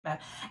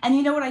that. And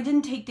you know what? I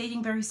didn't take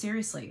dating very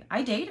seriously.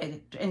 I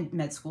dated in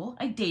med school.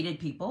 I dated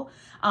people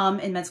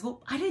in med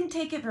school. I didn't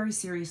take it very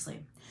seriously.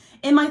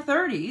 In my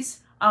 30s,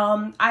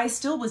 I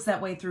still was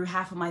that way through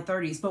half of my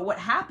 30s. But what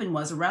happened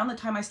was around the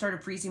time I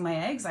started freezing my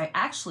eggs,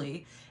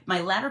 my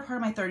latter part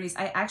of my 30s,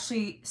 I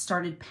actually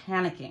started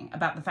panicking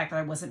about the fact that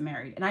I wasn't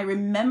married. And I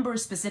remember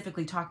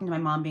specifically talking to my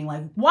mom being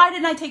like, why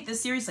didn't I take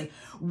this seriously?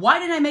 Why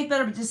didn't I make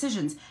better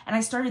decisions? And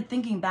I started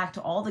thinking back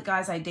to all the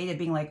guys I dated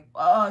being like,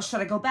 oh,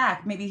 should I go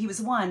back? Maybe he was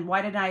one.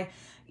 Why didn't I,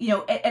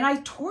 and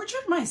I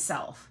tortured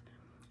myself.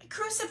 I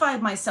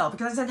crucified myself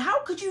because I said,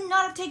 how could you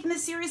not have taken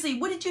this seriously?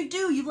 What did you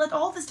do? You let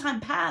all this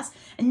time pass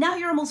and now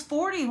you're almost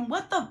 40 and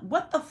what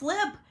the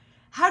flip?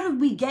 How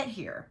did we get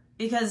here?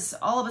 Because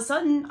all of a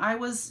sudden I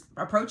was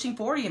approaching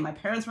 40 and my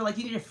parents were like,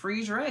 you need to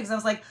freeze your eggs. I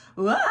was like,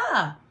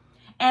 ah.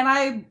 And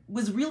I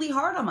was really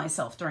hard on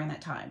myself during that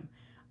time.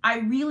 I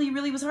really,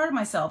 really was hard on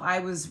myself.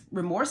 I was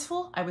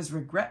remorseful. I was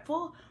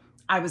regretful.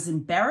 I was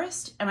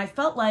embarrassed. And I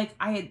felt like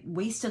I had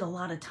wasted a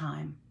lot of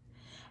time.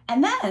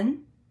 And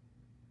then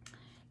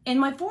in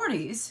my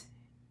 40s,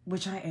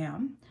 which I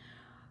am,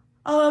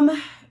 I'm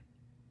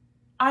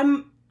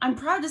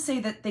proud to say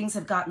that things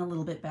have gotten a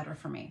little bit better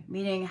for me,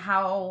 meaning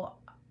how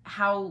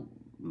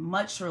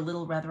much or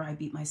little rather I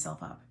beat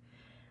myself up.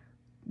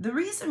 The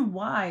reason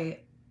why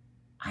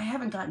I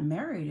haven't gotten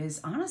married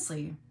is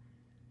honestly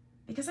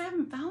because I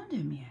haven't found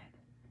him yet.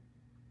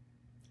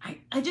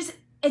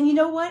 And you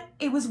know what?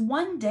 It was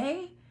one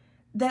day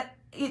that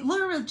it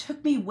literally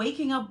took me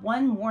waking up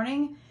one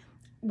morning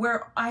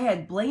where I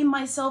had blamed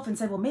myself and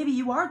said, well, maybe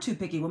you are too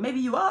picky. Well, maybe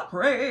you are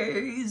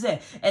crazy.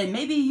 And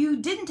maybe you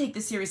didn't take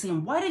this seriously.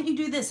 And why didn't you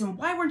do this? And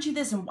why weren't you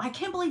this? And I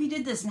can't believe you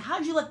did this. And how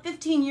did you let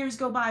 15 years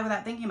go by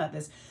without thinking about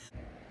this?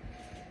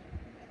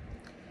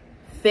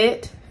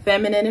 Fit,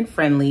 feminine, and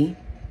friendly,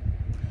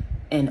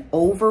 and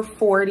over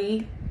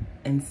 40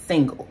 and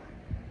single.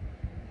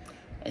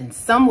 And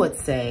some would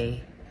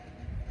say,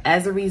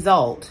 as a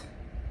result,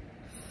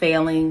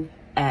 failing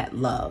at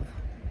love.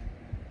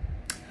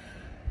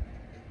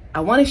 I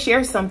want to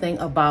share something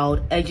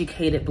about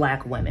educated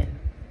Black women.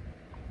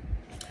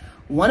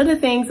 One of the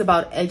things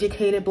about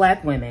educated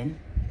Black women,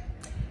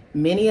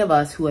 many of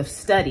us who have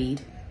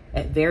studied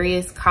at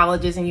various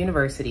colleges and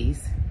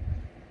universities,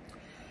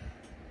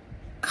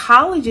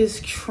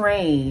 colleges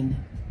train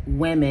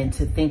women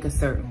to think a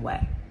certain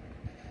way.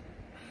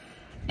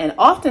 And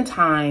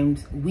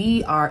oftentimes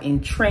we are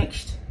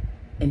entrenched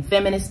in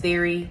feminist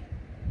theory,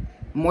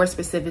 more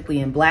specifically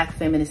in Black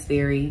feminist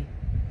theory.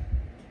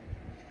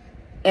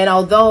 And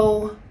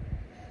although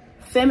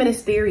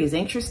feminist theory is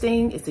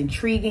interesting, it's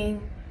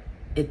intriguing,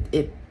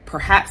 it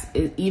perhaps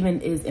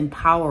even is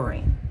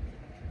empowering.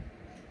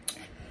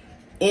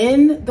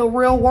 In the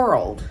real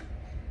world,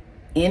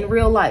 in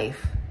real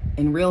life,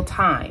 in real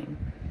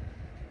time,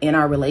 in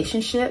our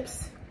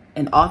relationships,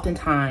 and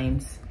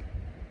oftentimes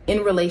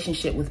in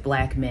relationship with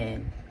Black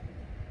men,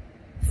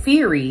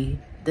 theory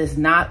does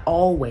not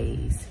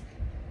always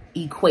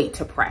equate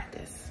to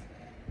practice.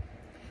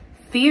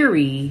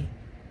 Theory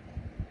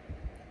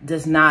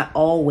does not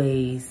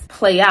always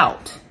play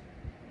out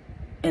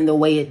in the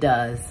way it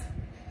does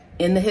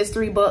in the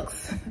history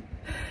books,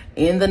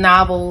 in the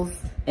novels,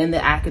 in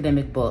the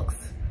academic books.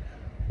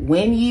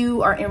 When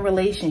you are in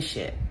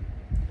relationship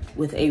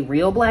with a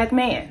real Black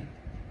man,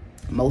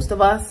 most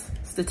of us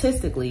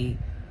statistically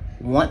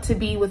want to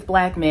be with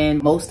Black men.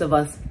 Most of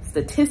us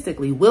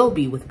statistically will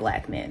be with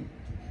Black men.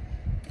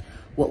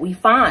 What we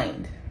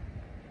find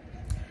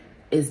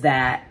is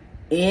that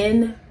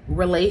in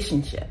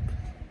relationship,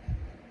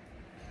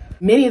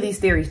 many of these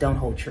theories don't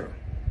hold true.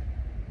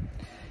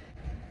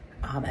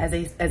 As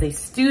a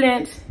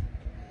student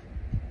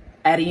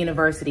at a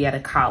university, at a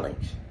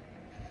college,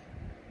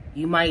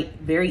 you might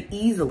very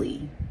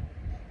easily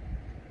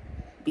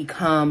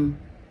become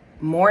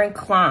more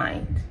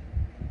inclined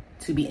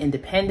to be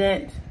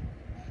independent,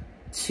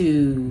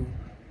 to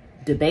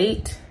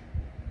debate,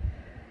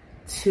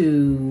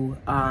 to,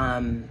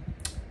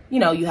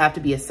 you have to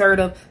be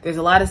assertive. There's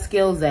a lot of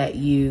skills that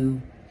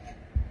you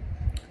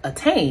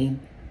attain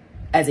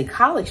as a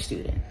college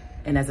student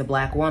and as a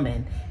Black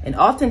woman. And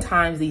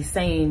oftentimes these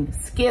same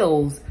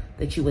skills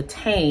that you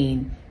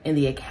attain in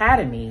the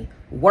academy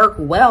work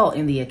well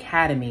in the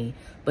academy,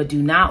 but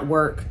do not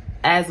work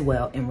as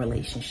well in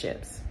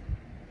relationships.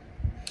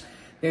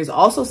 There's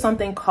also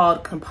something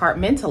called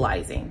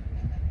compartmentalizing,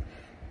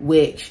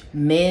 which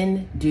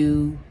men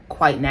do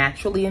quite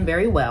naturally and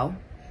very well.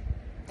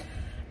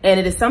 And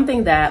it is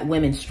something that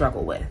women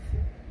struggle with.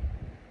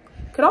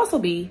 It could also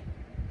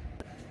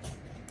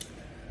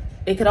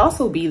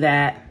be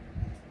that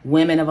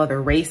women of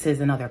other races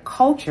and other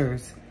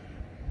cultures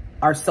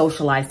are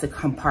socialized to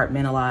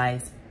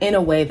compartmentalize in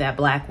a way that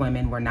Black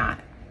women were not.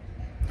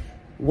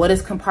 What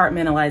does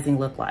compartmentalizing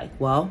look like?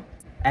 Well,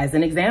 as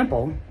an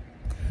example,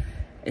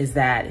 is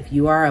that if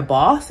you are a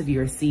boss, if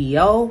you're a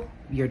CEO,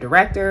 you're a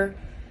director,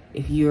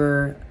 if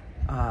you're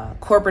a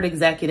corporate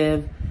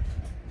executive,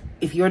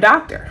 if you're a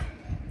doctor,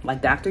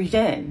 like Dr.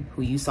 Jen,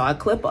 who you saw a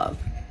clip of,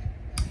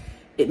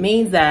 it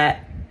means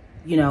that,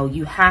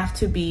 you have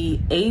to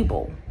be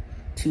able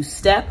to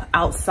step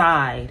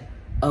outside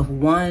of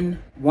one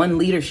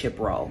leadership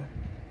role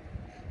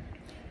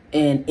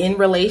and in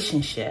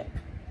relationship,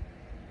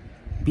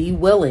 be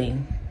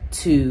willing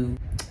to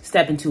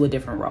step into a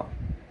different role.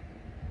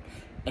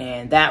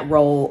 And that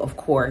role, of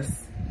course,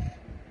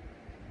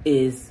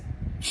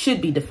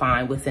 should be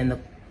defined within the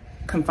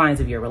confines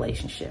of your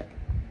relationship.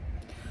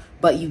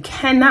 But you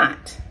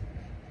cannot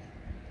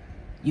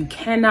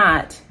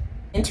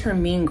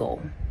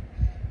intermingle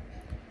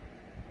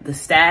the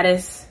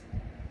status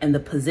and the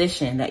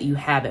position that you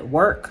have at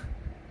work,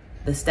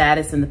 the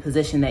status and the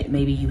position that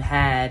maybe you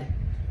had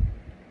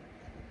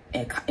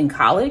in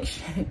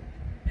college,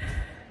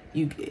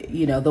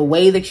 you know, the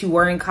way that you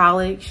were in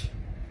college,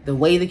 the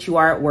way that you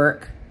are at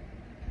work.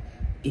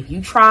 If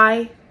you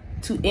try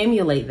to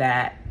emulate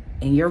that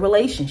in your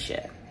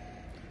relationship,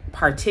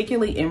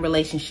 particularly in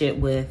relationship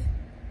with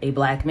a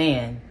Black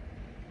man,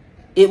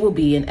 it will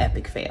be an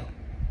epic fail.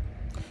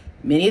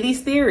 Many of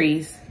these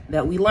theories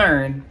that we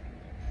learn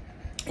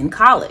in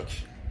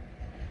college,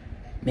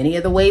 many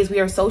of the ways we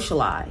are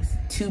socialized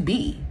to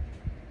be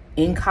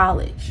in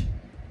college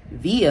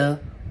via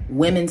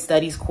women's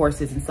studies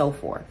courses and so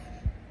forth,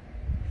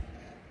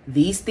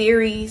 these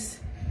theories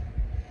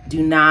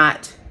do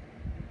not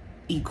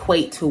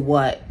equate to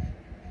what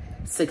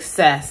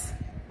success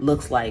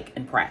looks like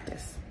in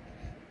practice.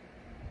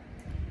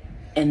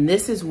 And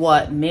this is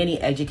what many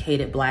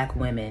educated Black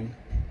women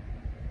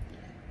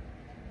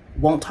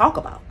won't talk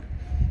about,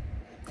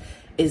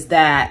 is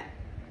that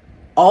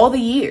all the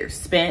years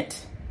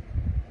spent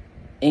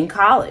in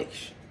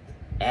college,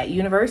 at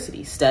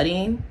university,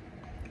 studying,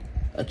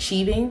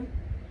 achieving,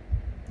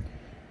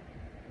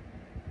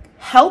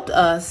 helped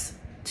us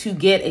to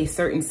get a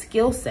certain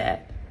skill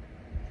set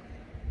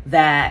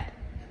that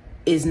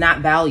is not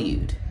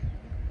valued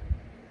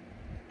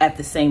at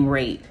the same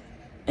rate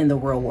in the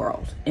real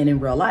world and in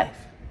real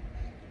life.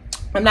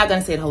 I'm not going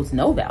to say it holds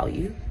no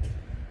value,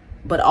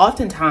 but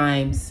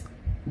oftentimes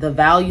the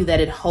value that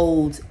it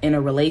holds in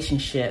a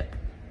relationship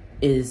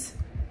is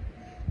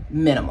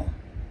minimal.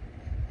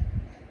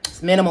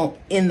 It's minimal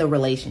in the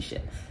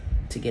relationship.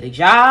 To get a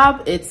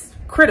job, it's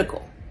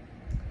critical.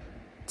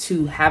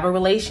 To have a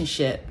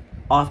relationship,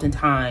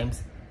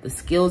 oftentimes the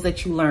skills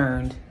that you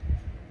learned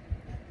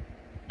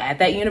at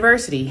that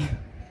university,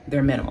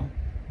 they're minimal.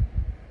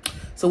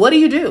 So what do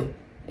you do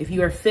if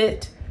you are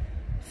fit,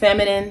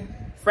 feminine,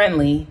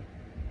 friendly,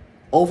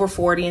 over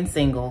 40 and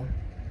single,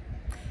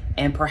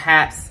 and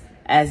perhaps,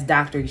 as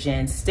Dr.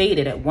 Jen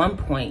stated at one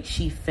point,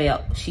 she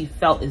felt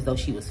as though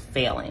she was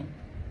failing?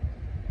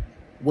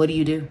 What do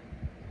you do?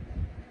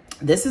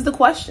 This is the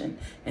question,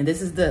 and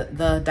this is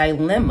the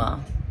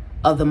dilemma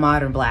of the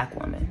modern Black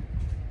woman.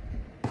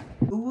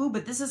 Ooh,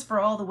 but this is for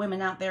all the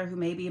women out there who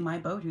may be in my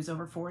boat, who's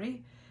over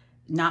 40,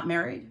 not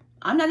married.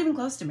 I'm not even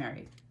close to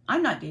married.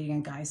 I'm not dating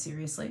a guy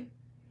seriously.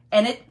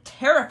 And it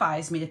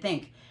terrifies me to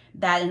think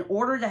that in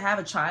order to have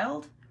a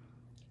child,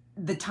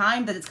 the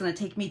time that it's going to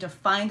take me to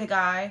find a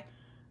guy,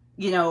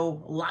 you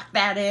know, lock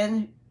that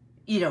in,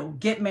 you know,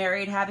 get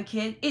married, have a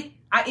kid,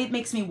 it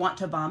makes me want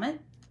to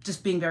vomit,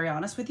 just being very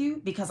honest with you,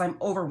 because I'm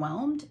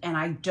overwhelmed and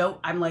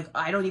I'm like,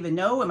 I don't even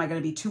know. Am I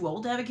going to be too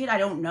old to have a kid? I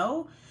don't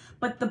know.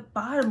 But the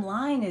bottom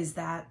line is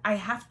that I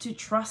have to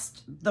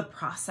trust the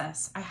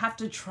process. I have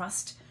to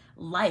trust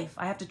life.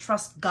 I have to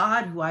trust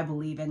God, who I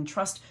believe in,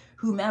 trust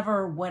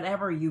whomever,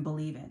 whatever you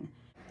believe in.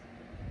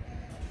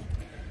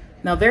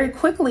 Now, very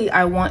quickly,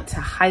 I want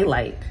to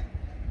highlight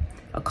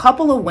a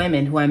couple of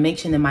women who I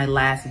mentioned in my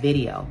last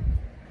video.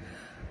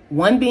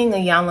 One being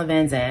Iyanla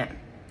Vanzant,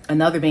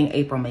 another being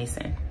April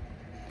Mason.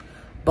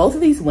 Both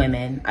of these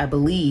women, I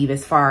believe,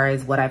 as far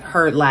as what I've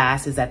heard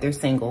last, is that they're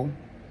single.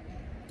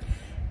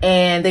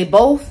 And they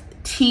both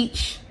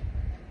teach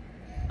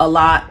a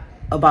lot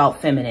about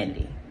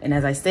femininity. And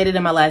as I stated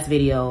in my last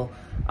video,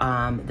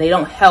 they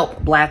don't help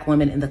Black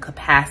women in the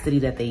capacity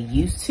that they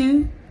used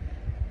to,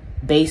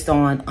 based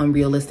on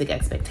unrealistic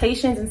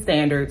expectations and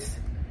standards.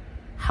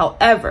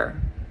 However,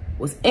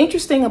 what's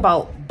interesting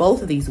about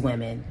both of these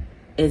women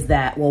is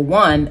that, well,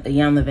 one,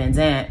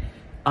 Iyanla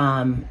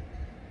Vanzant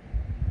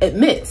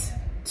admits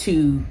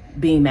to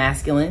being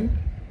masculine,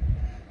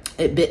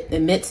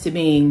 admits to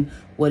being,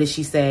 what does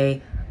she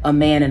say, a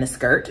man in a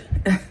skirt.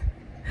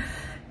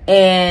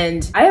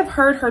 And I have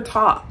heard her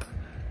talk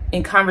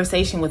in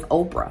conversation with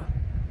Oprah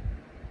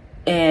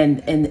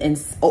and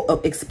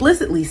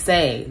explicitly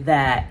say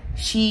that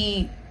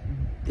she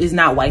is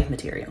not wife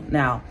material.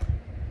 Now,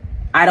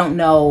 I don't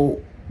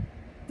know,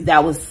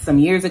 that was some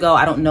years ago.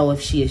 I don't know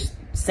if she has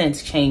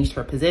since changed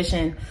her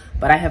position,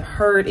 but I have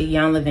heard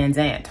Iyanla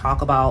Vanzant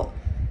talk about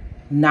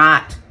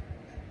not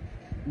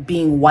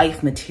being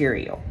wife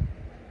material,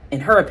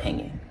 in her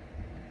opinion,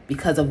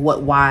 because of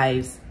what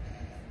wives,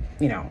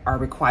 you know, are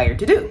required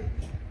to do.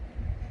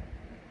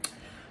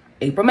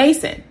 April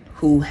Mason,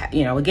 who,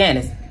 you know,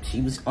 again,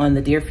 she was on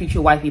the Dear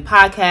Future Wifey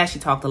podcast. She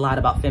talked a lot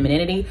about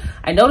femininity.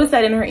 I noticed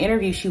that in her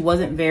interview, she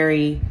wasn't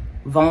very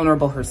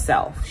vulnerable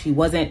herself. She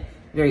wasn't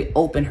very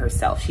open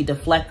herself. She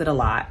deflected a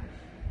lot.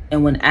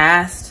 And when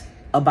asked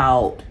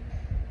about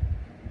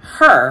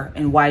her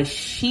and why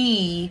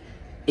she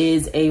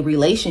is a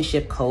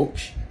relationship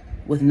coach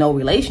with no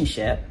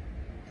relationship.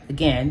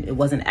 Again, it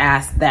wasn't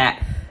asked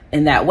that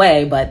in that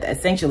way, but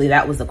essentially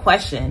that was the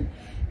question.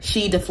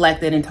 She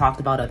deflected and talked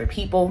about other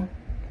people.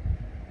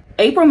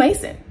 April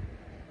Mason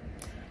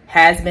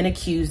has been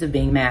accused of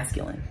being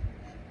masculine,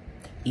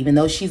 even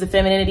though she's a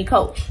femininity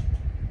coach.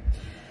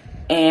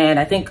 And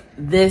I think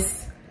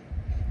this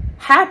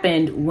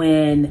happened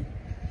when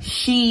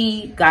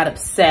she got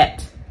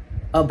upset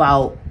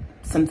about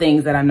some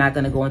things that I'm not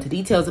going to go into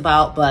details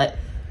about, but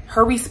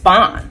her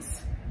response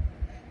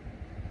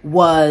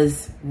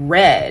was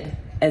read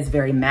as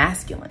very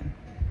masculine,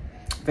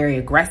 very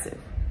aggressive.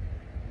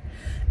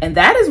 And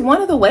that is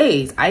one of the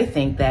ways I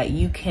think that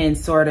you can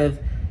sort of,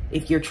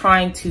 if you're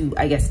trying to,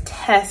 I guess,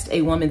 test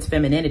a woman's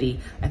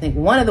femininity, I think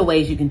one of the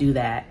ways you can do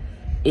that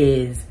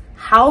is,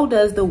 how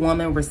does the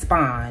woman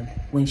respond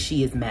when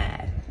she is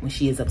mad, when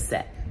she is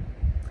upset?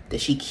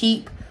 Does she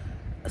keep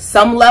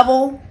some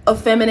level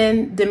of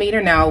feminine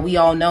demeanor? Now, we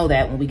all know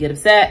that when we get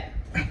upset,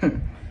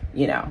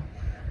 you know,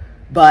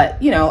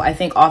 but, you know, I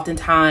think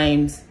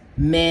oftentimes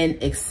men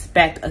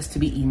expect us to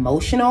be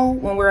emotional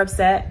when we're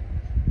upset,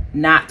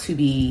 not to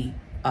be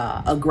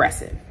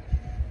aggressive.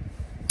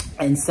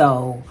 And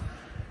so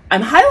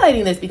I'm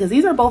highlighting this because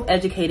these are both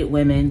educated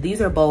women.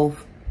 These are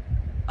both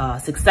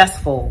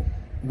successful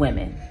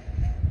women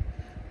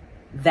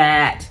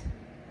that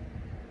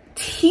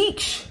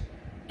teach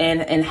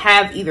and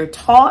have either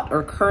taught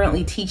or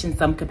currently teach in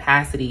some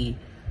capacity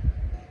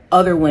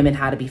other women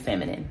how to be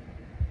feminine.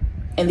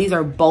 And these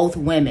are both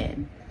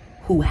women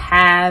who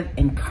have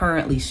and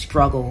currently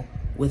struggle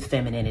with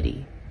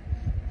femininity.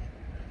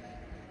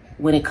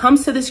 When it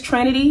comes to this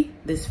trinity,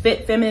 this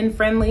fit, feminine,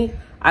 friendly,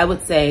 I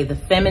would say the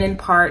feminine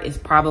part is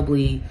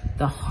probably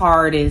the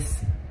hardest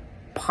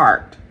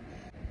part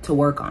to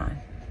work on.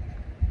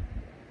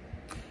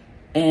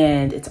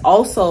 And it's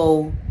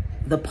also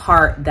the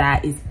part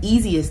that is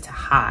easiest to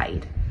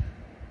hide.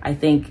 I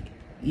think,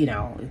 you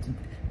know,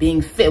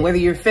 being fit, whether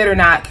you're fit or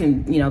not,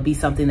 can, you know, be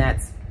something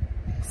that's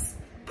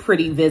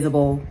pretty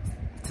visible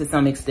to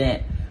some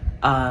extent.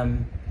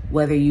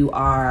 Whether you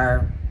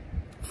are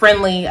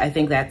friendly, I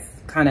think that's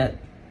kind of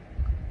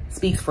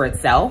speaks for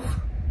itself.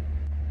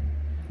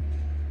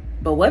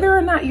 But whether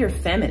or not you're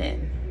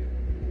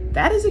feminine,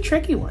 that is a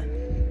tricky one.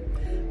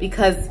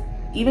 Because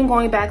even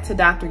going back to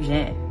Dr.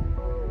 Jen,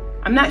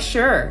 I'm not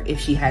sure if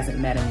she hasn't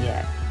met him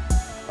yet.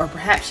 Or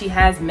perhaps she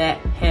has met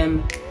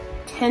him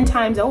 10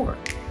 times over.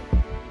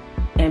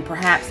 And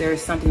perhaps there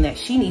is something that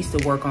she needs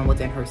to work on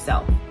within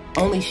herself.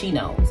 Only she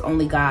knows,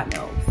 only God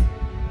knows.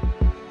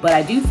 But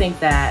I do think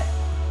that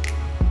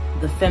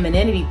the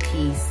femininity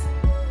piece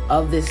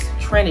of this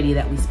trinity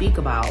that we speak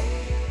about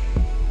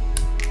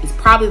is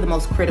probably the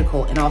most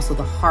critical and also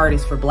the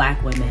hardest for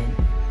Black women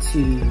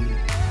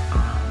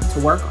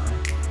to work on.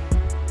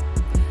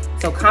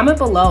 So comment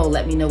below,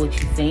 let me know what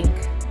you think.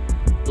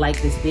 Like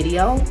this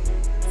video,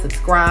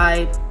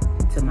 subscribe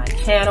to my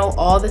channel,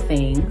 all the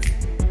things.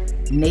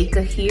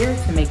 Naka here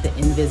to make the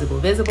invisible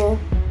visible.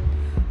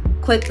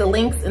 Click the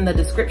links in the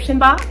description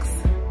box.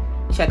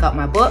 Check out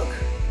my book.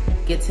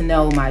 Get to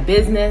know my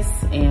business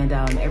and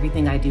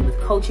everything I do with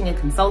coaching and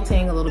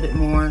consulting a little bit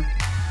more.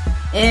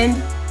 And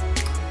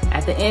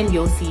at the end,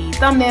 you'll see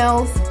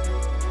thumbnails,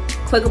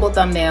 clickable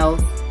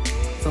thumbnails.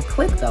 So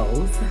click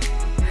those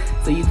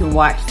so you can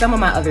watch some of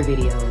my other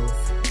videos.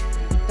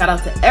 Shout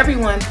out to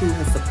everyone who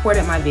has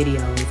supported my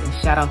videos, and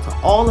shout out to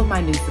all of my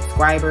new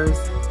subscribers.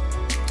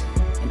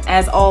 And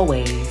as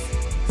always,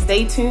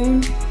 stay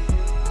tuned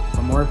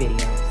for more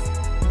videos.